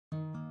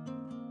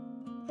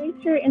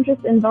Thanks for your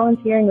interest in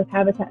volunteering with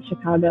Habitat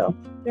Chicago.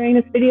 During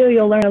this video,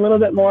 you'll learn a little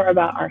bit more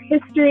about our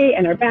history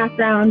and our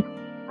background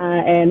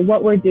and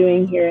what we're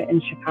doing here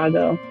in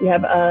Chicago. We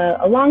have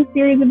a long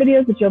series of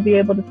videos that you'll be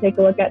able to take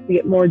a look at to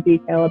get more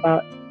detail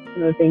about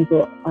some of the things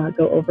we'll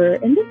go over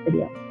in this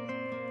video.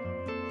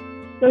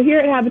 So here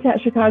at Habitat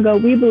Chicago,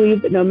 we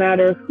believe that no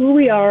matter who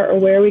we are or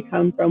where we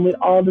come from, we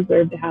all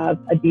deserve to have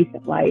a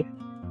decent life.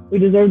 We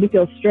deserve to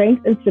feel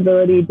strength and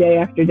stability day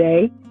after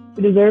day.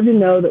 We deserve to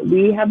know that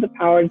we have the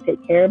power to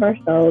take care of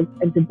ourselves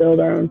and to build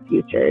our own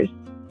futures.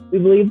 We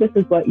believe this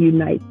is what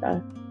unites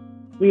us.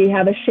 We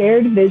have a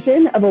shared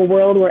vision of a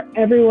world where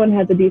everyone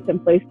has a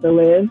decent place to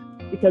live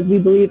because we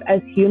believe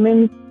as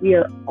humans, we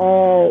are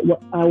all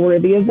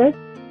worthy of this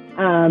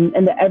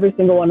and that every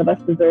single one of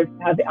us deserves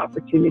to have the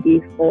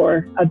opportunity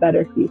for a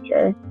better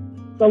future.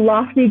 It's a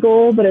lofty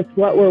goal, but it's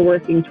what we're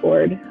working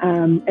toward.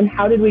 And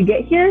how did we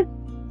get here?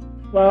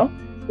 Well,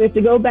 we have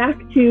to go back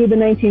to the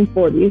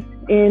 1940s.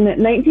 In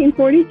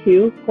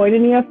 1942,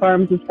 Koinonia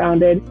Farms was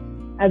founded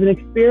as an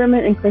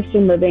experiment in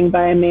Christian living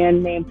by a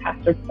man named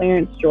Pastor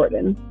Clarence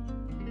Jordan.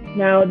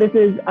 Now, this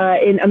is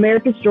in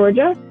Americus,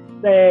 Georgia,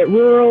 the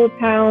rural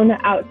town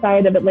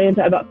outside of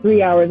Atlanta, about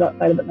 3 hours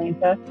outside of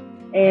Atlanta.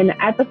 And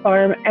at the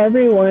farm,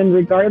 everyone,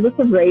 regardless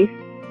of race,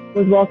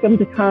 was welcome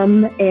to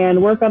come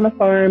and work on the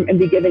farm and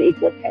be given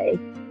equal pay.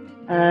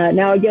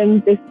 Now,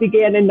 again, this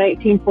began in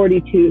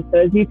 1942. So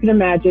as you can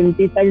imagine,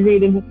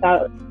 desegregating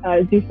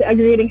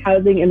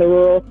housing in the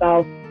rural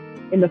South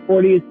in the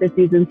 40s,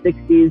 50s, and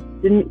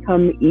 60s didn't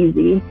come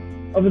easy.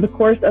 Over the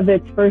course of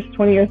its first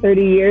 20 or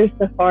 30 years,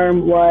 the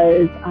farm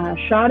was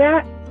shot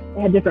at.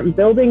 It had different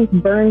buildings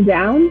burned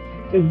down.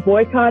 It was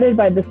boycotted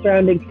by the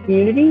surrounding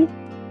community.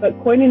 But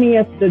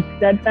Koinonia stood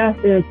steadfast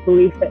in its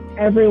belief that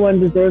everyone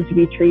deserved to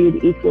be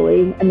treated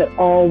equally and that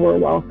all were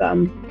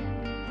welcome.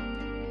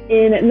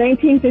 In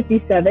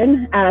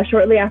 1957,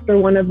 shortly after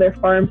one of their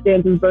farm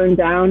stands was burned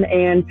down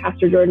and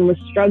Pastor Jordan was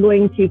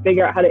struggling to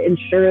figure out how to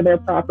insure their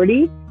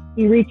property,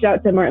 he reached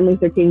out to Martin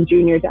Luther King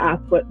Jr. to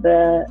ask what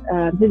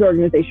his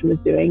organization was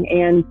doing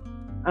and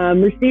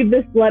received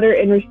this letter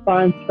in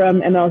response from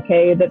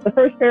MLK that the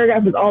first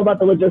paragraph was all about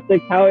the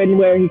logistics, how and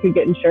where he could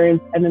get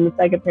insurance, and then the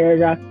second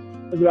paragraph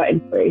was about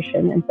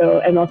inspiration. And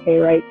so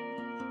MLK writes,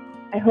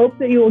 "I hope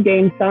that you will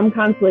gain some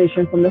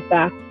consolation from the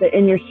fact that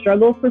in your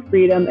struggle for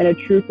freedom and a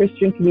true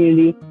Christian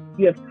community,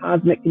 you have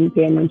cosmic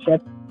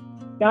companionship.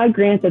 God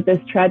grant that this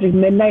tragic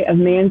midnight of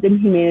man's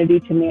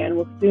inhumanity to man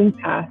will soon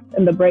pass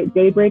and the bright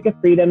daybreak of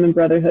freedom and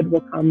brotherhood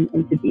will come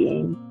into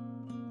being."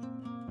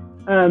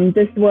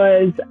 This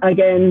was,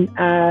 again,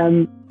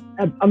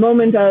 a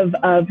moment of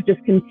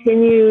just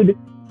continued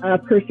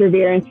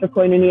perseverance for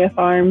Koinonia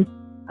Farms.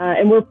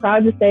 And we're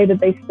proud to say that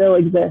they still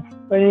exist.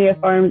 Koinonia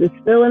Farms is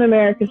still in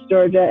Americus,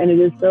 Georgia, and it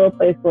is still a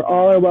place where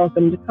all are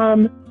welcome to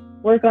come,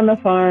 work on the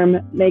farm,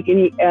 make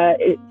an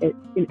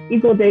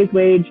equal day's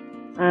wage,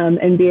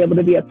 and be able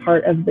to be a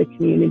part of the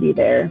community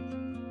there.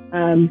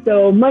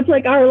 So much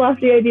like our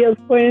lofty ideals,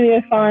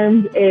 Koinonia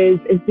Farms is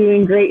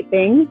doing great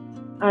things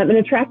and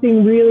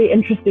attracting really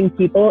interesting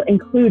people,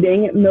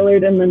 including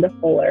Millard and Linda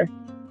Fuller.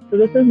 So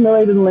this is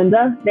Millard and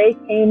Linda. They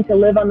came to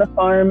live on the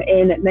farm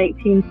in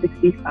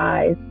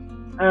 1965.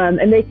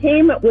 And they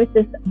came with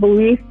this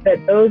belief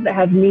that those that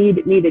have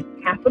needed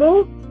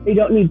capital, they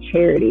don't need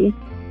charity.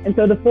 And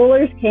so the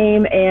Fullers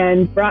came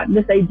and brought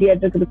this idea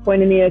to the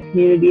Koinonia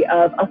community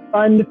of a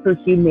fund for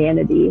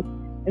humanity.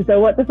 And so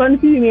what the Fund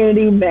for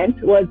Humanity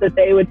meant was that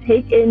they would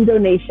take in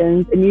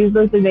donations and use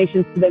those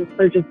donations to then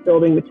purchase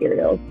building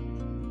materials.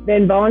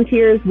 Then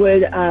volunteers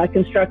would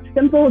construct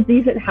simple,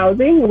 decent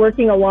housing,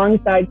 working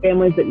alongside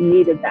families that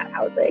needed that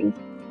housing.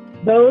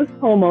 Those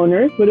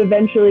homeowners would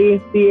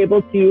eventually be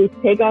able to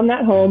take on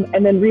that home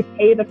and then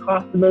repay the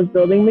cost of those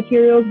building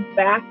materials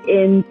back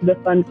into the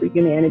Fund for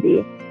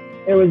Humanity.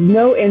 There was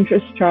no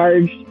interest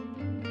charged.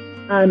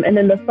 And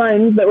then the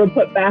funds that were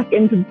put back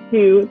into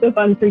the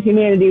Fund for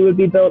Humanity would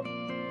be built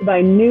to buy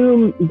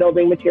new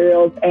building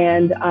materials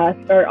and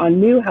start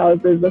on new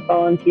houses with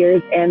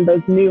volunteers and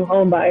those new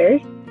home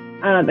buyers.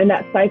 And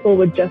that cycle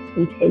would just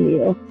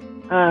continue.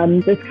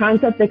 This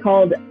concept they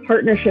called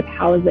partnership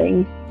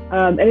housing.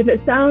 And if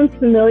it sounds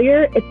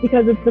familiar, it's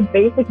because it's the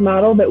basic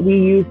model that we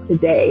use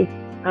today.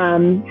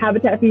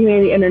 Habitat for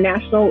Humanity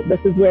International,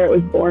 this is where it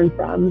was born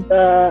from.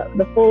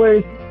 The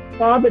Fullers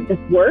saw that this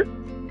worked,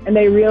 and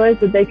they realized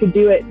that they could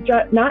do it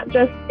not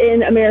just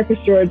in Americus,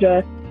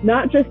 Georgia,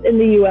 not just in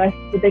the U.S.,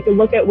 but they could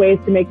look at ways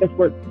to make this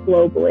work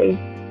globally.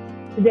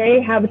 Today,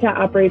 Habitat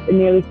operates in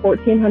nearly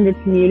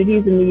 1,400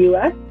 communities in the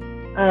U.S.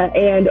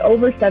 And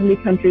over 70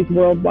 countries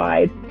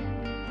worldwide.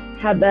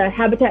 The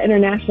Habitat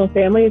International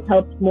family has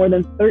helped more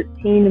than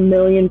 13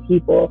 million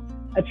people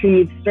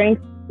achieve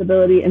strength,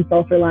 stability, and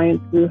self-reliance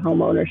through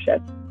home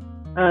ownership.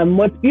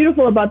 What's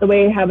beautiful about the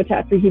way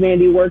Habitat for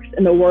Humanity works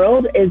in the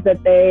world is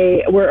that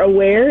they were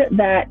aware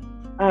that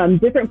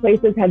different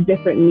places have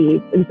different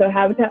needs. And so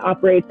Habitat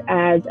operates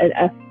as an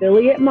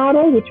affiliate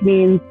model, which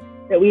means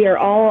that we are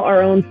all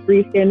our own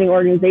freestanding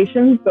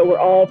organizations, but we're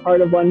all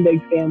part of one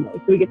big family.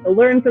 So we get to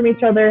learn from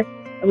each other,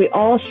 And we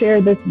all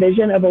share this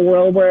vision of a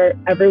world where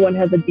everyone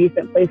has a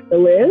decent place to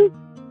live,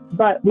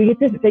 but we get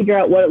to figure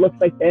out what it looks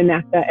like to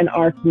enact that in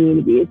our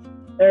communities.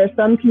 There are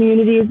some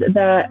communities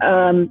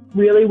that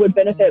really would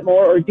benefit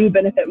more or do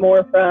benefit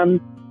more from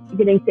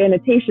getting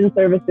sanitation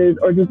services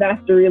or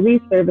disaster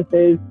relief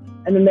services.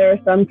 And then there are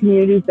some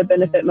communities that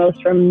benefit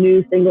most from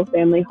new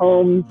single-family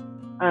homes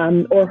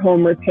or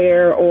home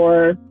repair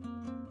or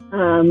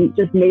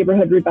just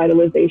neighborhood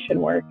revitalization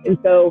work. And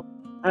so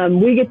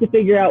we get to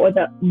figure out what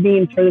that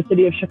means for the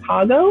city of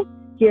Chicago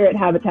here at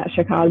Habitat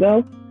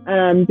Chicago,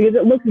 because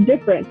it looks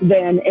different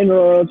than in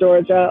rural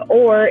Georgia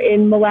or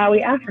in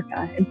Malawi,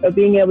 Africa. And so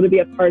being able to be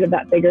a part of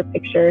that bigger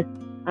picture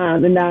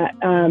and that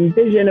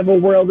vision of a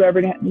world where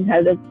everyone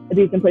has a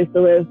decent place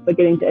to live, but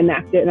getting to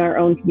enact it in our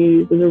own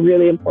communities is a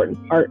really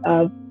important part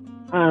of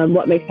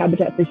what makes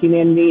Habitat for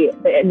Humanity,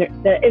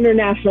 the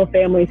international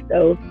family,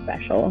 so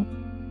special.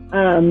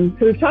 So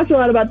we've talked a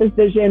lot about this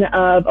vision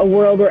of a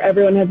world where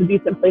everyone has a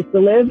decent place to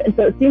live. And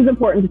so it seems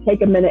important to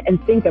take a minute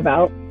and think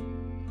about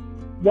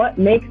what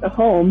makes a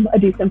home a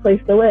decent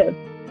place to live.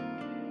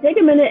 Take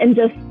a minute and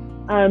just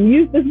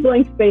use this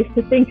blank space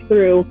to think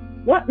through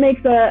what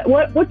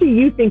do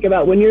you think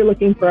about when you're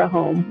looking for a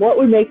home? What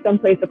would make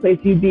someplace a place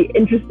you'd be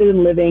interested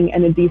in living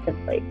and a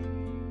decent place?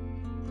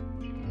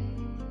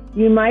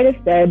 You might have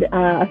said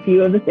a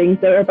few of the things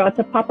that are about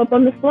to pop up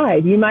on the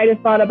slide. You might have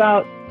thought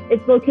about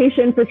its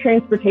location for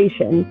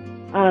transportation,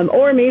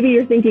 or maybe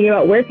you're thinking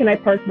about where can I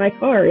park my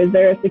car? Is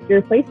there a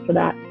secure place for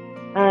that?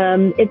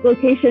 Its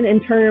location in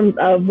terms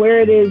of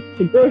where it is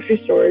to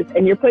grocery stores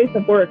and your place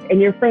of work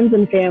and your friends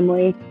and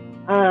family.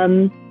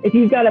 If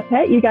you've got a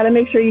pet, you got to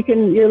make sure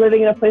you're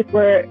living in a place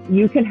where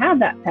you can have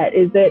that pet.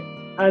 Is it,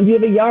 do you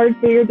have a yard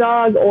for your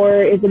dog,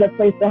 or is it a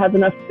place that has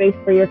enough space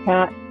for your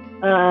cat,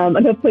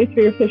 enough place for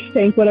your fish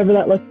tank, whatever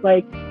that looks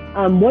like?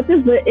 What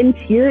does the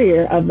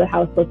interior of the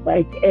house look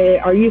like?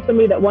 Are you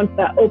somebody that wants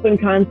that open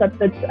concept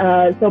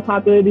that's so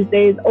popular these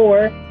days,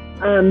 or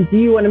do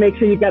you want to make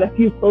sure you've got a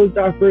few closed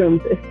off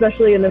rooms,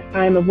 especially in this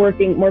time of more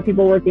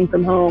people working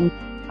from home?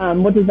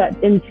 What does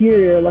that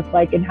interior look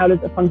like, and how does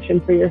it function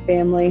for your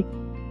family?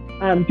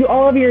 Do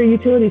all of your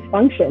utilities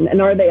function,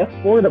 and are they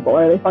affordable?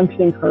 Are they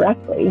functioning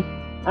correctly?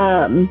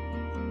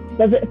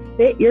 Does it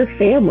fit your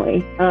family?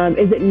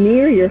 Is it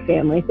near your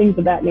family? Things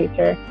of that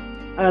nature.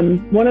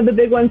 One of the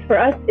big ones for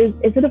us is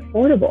it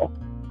affordable?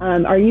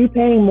 Are you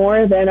paying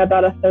more than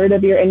about a third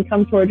of your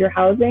income toward your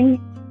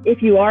housing?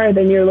 If you are,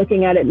 then you're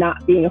looking at it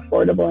not being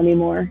affordable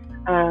anymore.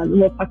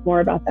 We'll talk more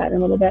about that in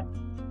a little bit.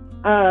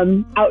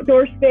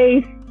 Outdoor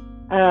space.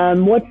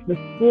 What's the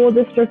school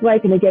district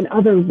like? And again,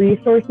 other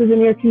resources in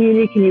your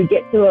community. Can you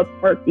get to a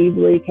park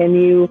easily? Can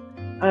you,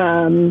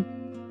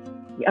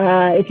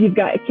 if you've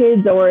got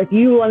kids, or if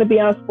you want to be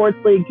on a sports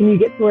league, can you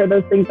get to where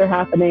those things are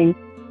happening?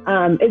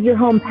 Is your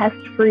home pest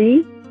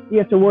free? You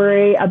have to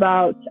worry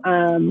about,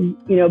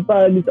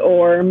 bugs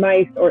or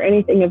mice or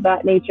anything of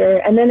that nature.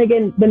 And then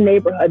again, the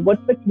neighborhood.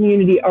 What's the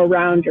community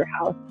around your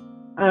house?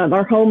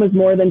 Our home is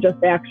more than just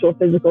the actual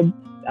physical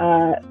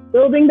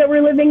building that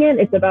we're living in.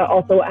 It's about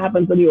also what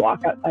happens when you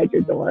walk outside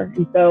your door.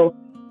 And so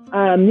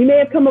you may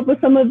have come up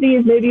with some of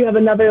these, maybe you have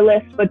another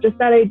list, but just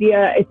that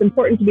idea, it's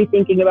important to be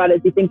thinking about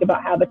as you think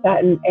about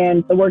Habitat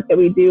and the work that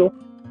we do.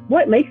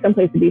 What makes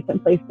someplace a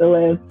decent place to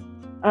live?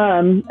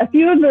 A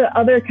few of the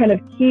other kind of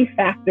key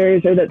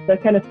factors, or the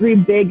kind of three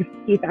big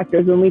key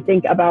factors when we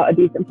think about a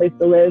decent place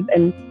to live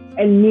and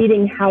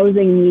meeting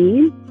housing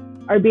needs,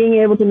 are being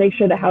able to make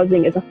sure that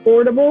housing is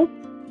affordable,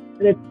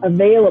 that it's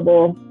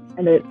available,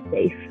 and that it's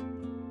safe.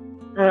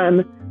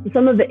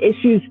 Some of the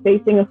issues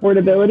facing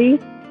affordability,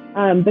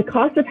 the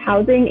cost of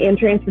housing and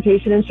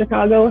transportation in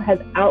Chicago has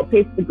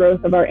outpaced the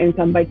growth of our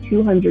income by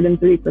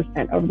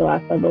 203% over the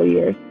last several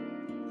years.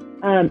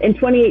 In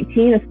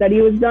 2018, a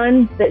study was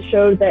done that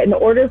showed that in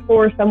order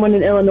for someone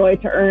in Illinois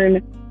to earn,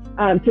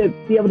 to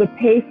be able to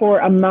pay for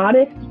a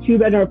modest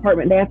 2-bedroom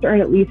apartment, they have to earn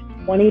at least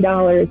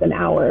 $20 an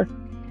hour.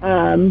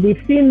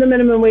 We've seen the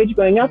minimum wage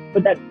going up,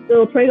 but that's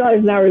still $20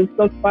 an hour is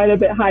still quite a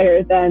bit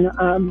higher than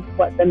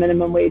what the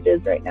minimum wage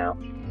is right now.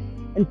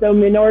 And so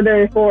in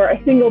order for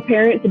a single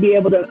parent to be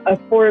able to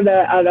afford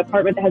an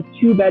apartment that has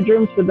 2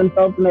 bedrooms for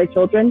themselves and their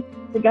children,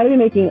 they've got to be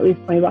making at least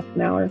 $20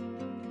 an hour.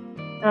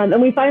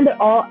 And we find that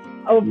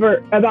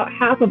about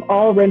half of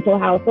all rental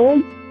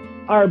households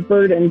are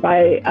burdened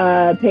by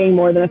paying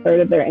more than a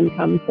third of their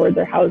income toward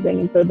their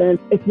housing. And so then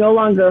it's no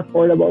longer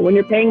affordable. When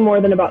you're paying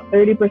more than about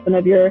 30%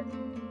 of your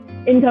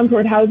income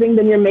toward housing,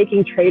 then you're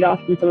making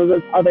trade-offs in some of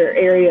those other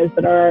areas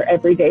that are our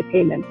everyday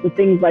payments. So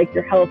things like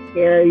your health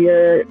care,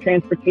 your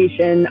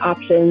transportation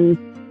options,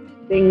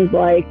 things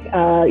like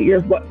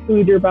what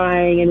food you're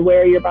buying and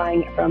where you're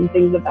buying it from,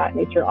 things of that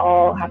nature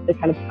all have to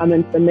kind of come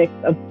into the mix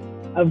of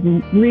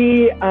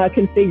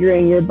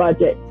reconfiguring your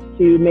budget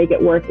to make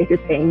it work if you're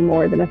paying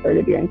more than a third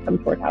of your income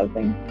toward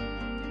housing.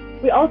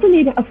 We also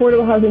need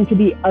affordable housing to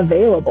be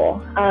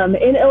available.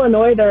 In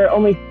Illinois, there are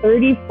only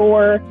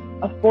 34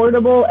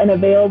 affordable and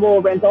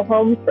available rental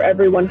homes for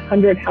every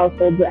 100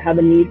 households that have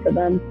a need for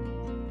them.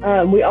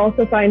 We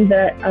also find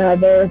that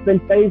there have been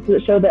studies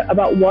that show that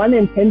about 1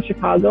 in 10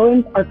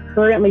 Chicagoans are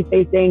currently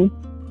facing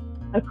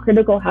a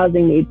critical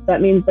housing need. So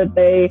that means that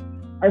they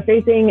are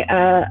facing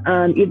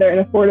either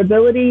an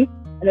affordability,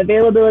 an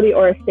availability,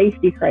 or a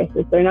safety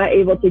crisis. They're not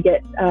able to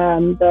get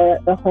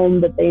the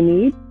home that they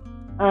need.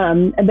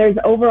 And there's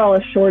overall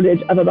a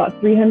shortage of about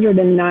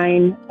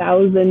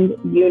 309,000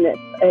 units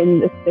in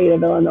the state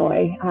of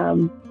Illinois.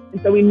 And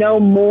so we know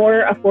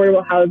more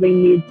affordable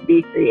housing needs to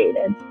be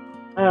created.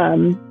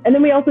 And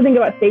then we also think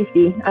about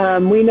safety.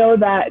 We know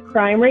that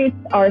crime rates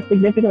are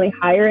significantly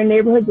higher in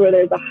neighborhoods where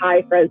there's a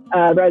high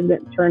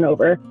resident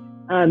turnover.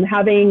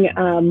 Having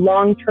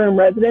long-term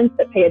residents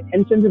that pay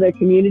attention to their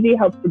community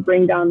helps to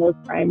bring down those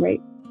crime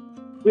rates.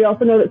 We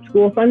also know that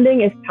school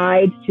funding is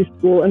tied to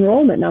school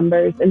enrollment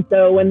numbers. And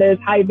so when there's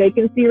high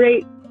vacancy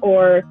rates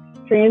or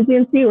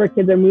transiency where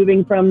kids are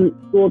moving from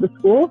school to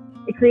school,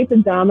 it creates a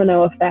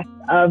domino effect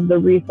of the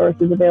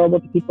resources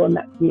available to people in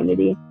that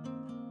community.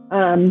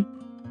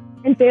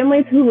 And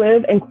families who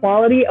live in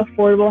quality,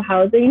 affordable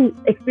housing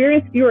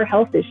experience fewer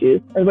health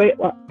issues.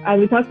 As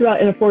we talked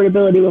about in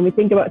affordability, when we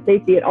think about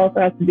safety, it also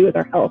has to do with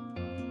our health.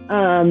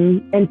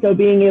 And so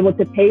being able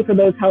to pay for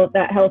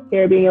that health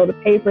care, being able to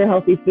pay for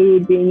healthy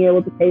food, being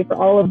able to pay for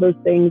all of those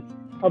things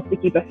helps to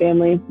keep a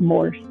family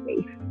more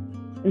safe.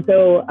 And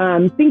so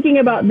thinking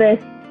about this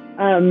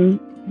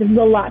is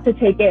a lot to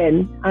take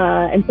in.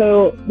 And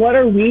so what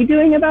are we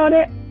doing about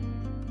it?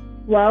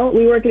 Well,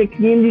 we work at a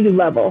community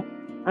level.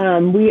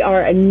 We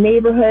are a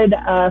neighborhood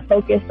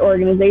focused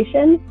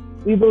organization.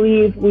 We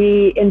believe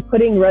in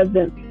putting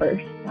residents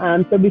first.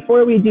 So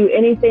before we do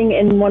anything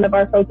in one of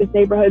our focus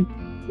neighborhoods,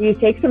 we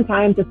take some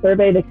time to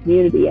survey the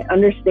community and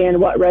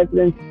understand what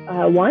residents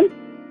want.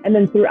 And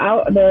then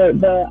throughout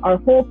our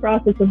whole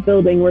process of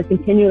building, we're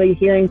continually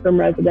hearing from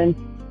residents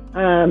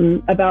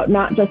about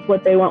not just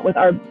what they want with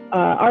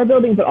our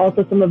building, but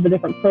also some of the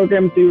different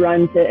programs we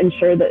run to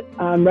ensure that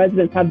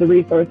residents have the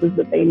resources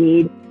that they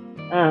need.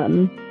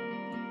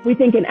 We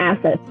think in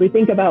assets. We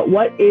think about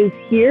what is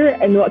here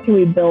and what can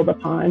we build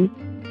upon.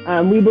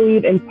 We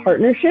believe in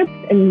partnerships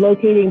and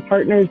locating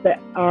partners that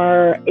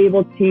are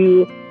able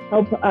to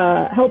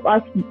help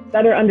us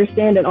better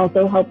understand and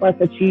also help us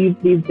achieve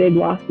these big,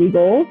 lofty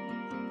goals.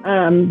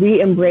 We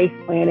embrace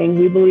planning.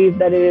 We believe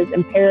that it is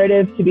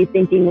imperative to be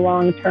thinking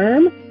long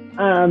term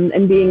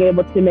and being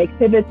able to make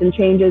pivots and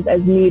changes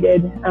as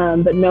needed,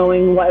 but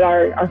knowing what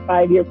our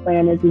 5-year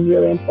plan is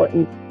really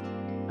important.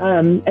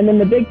 And then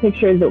the big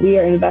picture is that we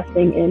are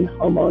investing in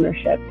home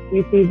ownership.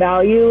 We see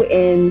value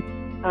in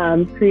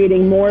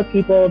creating more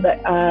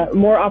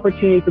more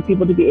opportunity for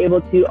people to be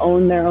able to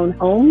own their own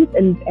homes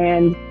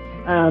and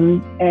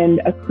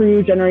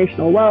accrue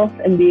generational wealth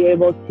and be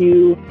able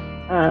to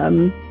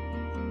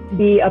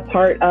be a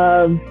part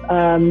of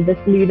this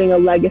leaving a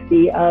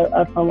legacy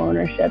of home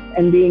ownership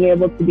and being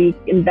able to be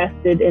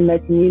invested in their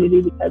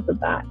community because of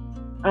that.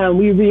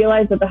 We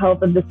realize that the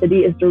health of the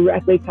city is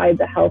directly tied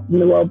to health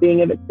and the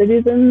well-being of its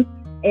citizens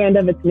and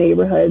of its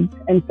neighborhoods.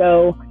 And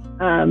so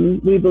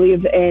we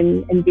believe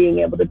in being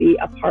able to be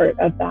a part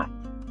of that.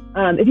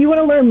 If you want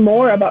to learn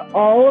more about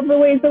all of the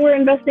ways that we're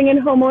investing in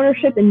home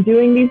ownership and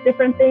doing these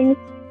different things,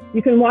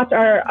 you can watch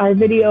our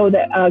video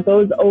that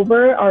goes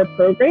over our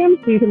program.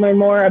 So you can learn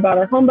more about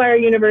our Homebuyer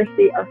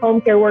University, our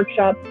home care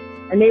workshops,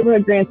 our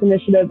neighborhood grants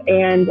initiative,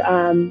 and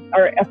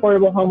our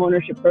affordable home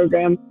ownership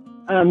program,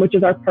 which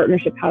is our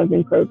partnership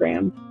housing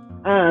program.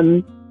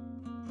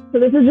 So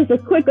this is just a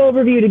quick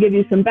overview to give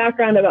you some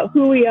background about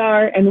who we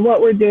are and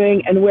what we're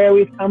doing and where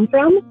we've come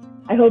from.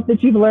 I hope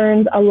that you've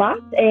learned a lot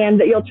and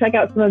that you'll check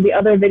out some of the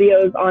other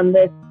videos on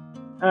this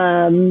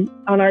on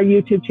our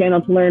YouTube channel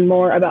to learn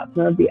more about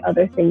some of the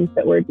other things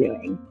that we're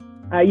doing.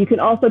 You can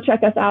also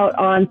check us out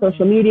on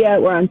social media.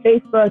 We're on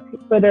Facebook,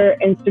 Twitter,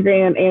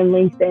 Instagram, and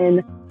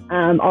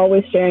LinkedIn,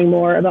 always sharing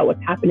more about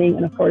what's happening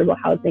in affordable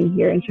housing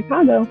here in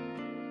Chicago.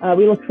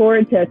 We look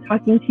forward to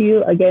talking to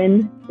you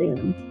again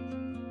soon.